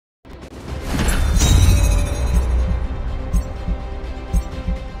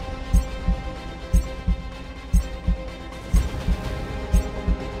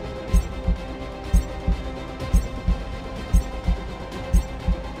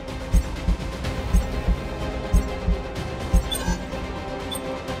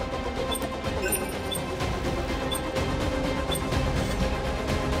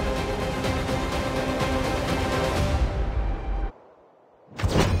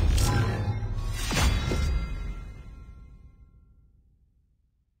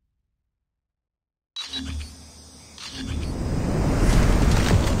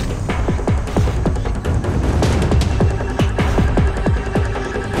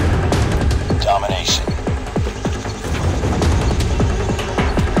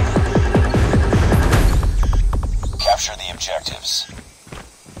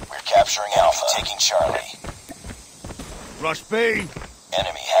Rush B.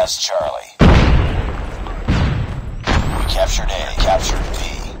 Enemy has Charlie. We captured A. Captured B.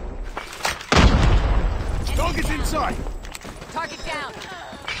 Target's inside. Target down.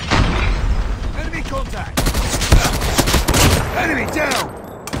 Enemy contact. Enemy down.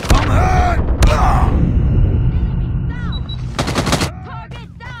 I'm hurt.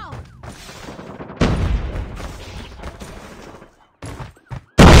 Target down.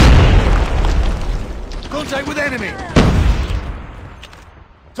 Contact with enemy.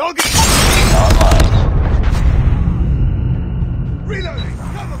 Target Online. reloading.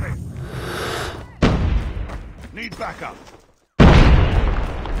 Cover me. Need backup.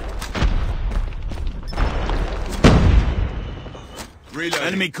 Reloading.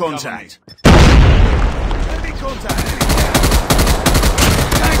 Enemy contact. Enemy contact. Enemy down.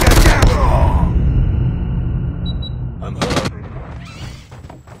 Tango down. I'm hurt.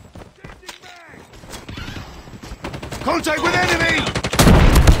 Contact with enemy.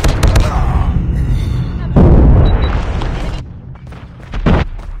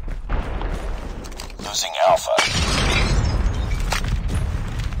 Losing Alpha.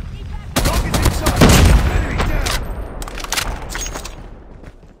 Target's inside. Enemy down.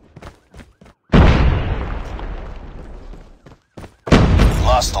 We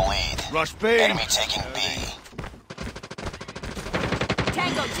lost the lead. Rush B. Enemy taking B.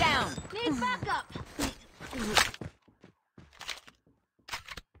 Tango down. Need backup.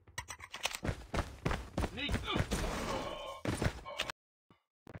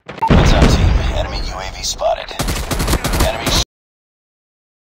 Heads up, team. Enemy UAV spotted. Enemy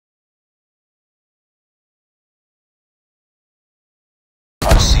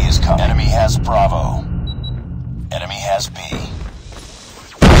RC is coming. Enemy has Bravo. Enemy has B.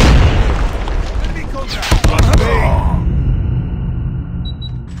 Enemy contact. Rush B.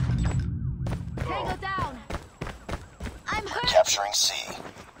 Tango down. I'm hurt. Capturing C.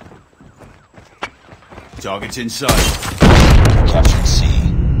 Target's inside. Captured C.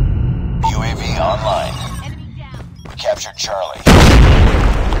 UAV online. Enemy down. We captured Charlie.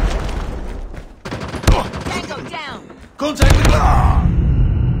 Tango down. Contact with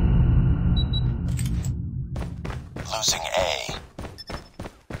Losing A.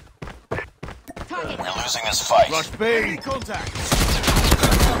 Target We're down. losing this fight. Rush B. Enemy contact.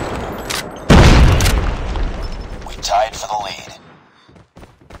 We tied for the lead.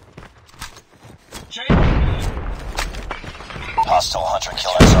 Hostile hunter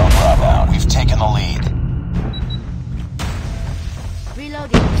killers are Bravo. We've taken the lead.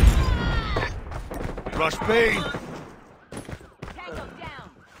 Reloading. Rush B. Tango down.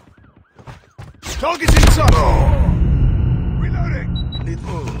 Target's inside. Reloading.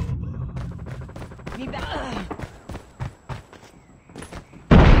 Need backup.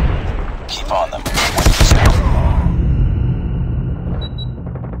 Keep on them.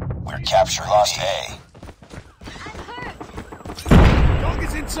 We're capturing lost A. I'm hurt.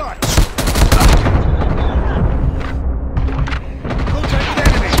 Target's inside. Contact with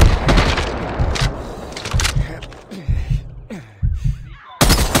enemy.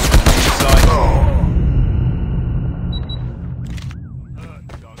 Inside.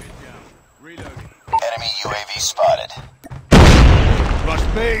 Target down. Reloading. Enemy UAV spotted. Rush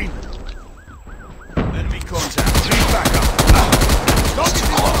B. Enemy contact. Need backup. Target's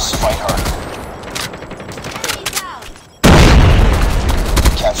Close. Fight harder. Enemy down.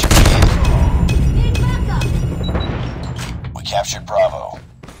 Captured B. Need backup. We captured Bravo.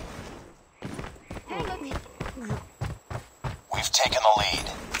 Tango. We've taken the lead.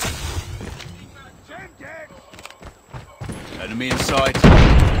 enemy in sight.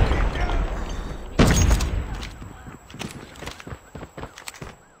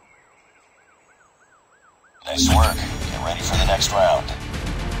 Nice work. Get ready for the next round.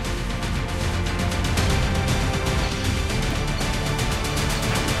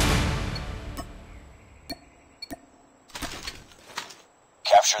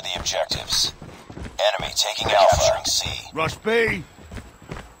 Capture the objectives. Enemy taking Alpha. Capturing C. Rush B.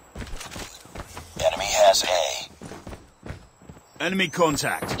 Enemy has A. Enemy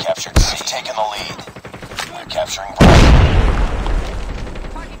contact. Captured C. Taking the lead. We're capturing Bravo.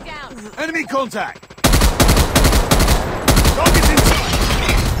 Target down. Enemy contact. Target's inside.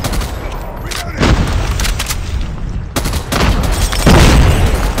 Reloading.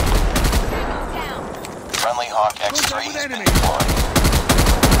 Down. Friendly Hawk X-3 Contact with has been enemy. deployed.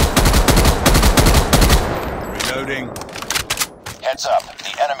 Reloading. Heads up.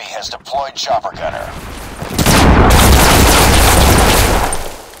 The enemy has deployed chopper gunner.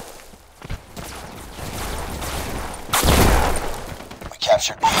 We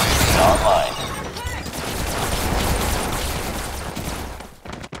captured UAV online.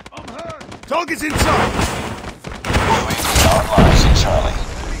 Target's in sight. UAV online in Charlie.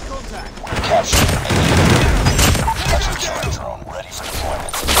 Enemy contact. Capture Hunter killer drone ready for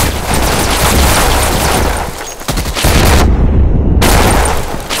deployment.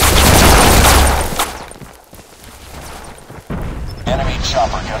 Enemy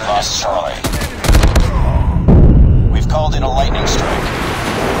chopper gun lost Charlie. We've called in a lightning strike.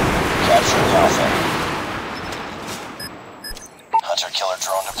 Captured Alpha. Hunter killer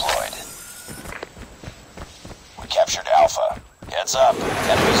drone deployed. We captured Alpha. Heads up.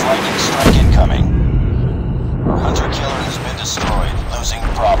 Enemy's lightning strike incoming. Our hunter killer has been destroyed. Losing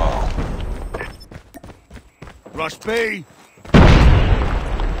Bravo. Rush B.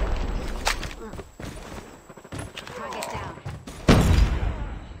 Target down.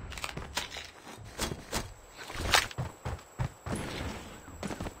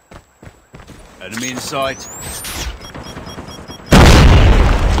 Enemy in sight.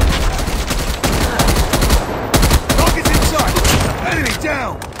 Target's in sight. Enemy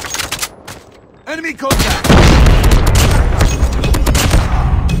down. Enemy contact.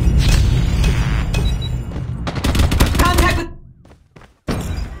 Contact with...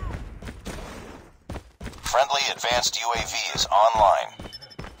 Friendly advanced UAV is online.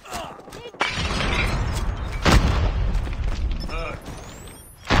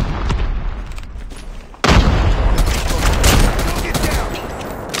 Target down.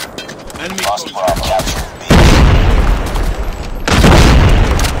 Enemy Lost contact. Bravo. Captured B.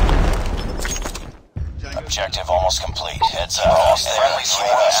 Objective almost complete. Heads up. Friendly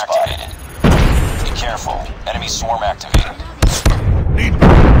swarm activated. Be careful. Enemy swarm activated. Need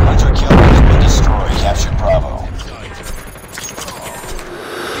Hunter killer has been destroyed. Captured Bravo.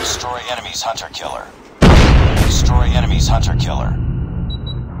 Destroy enemy's hunter killer. Destroy enemy's hunter killer.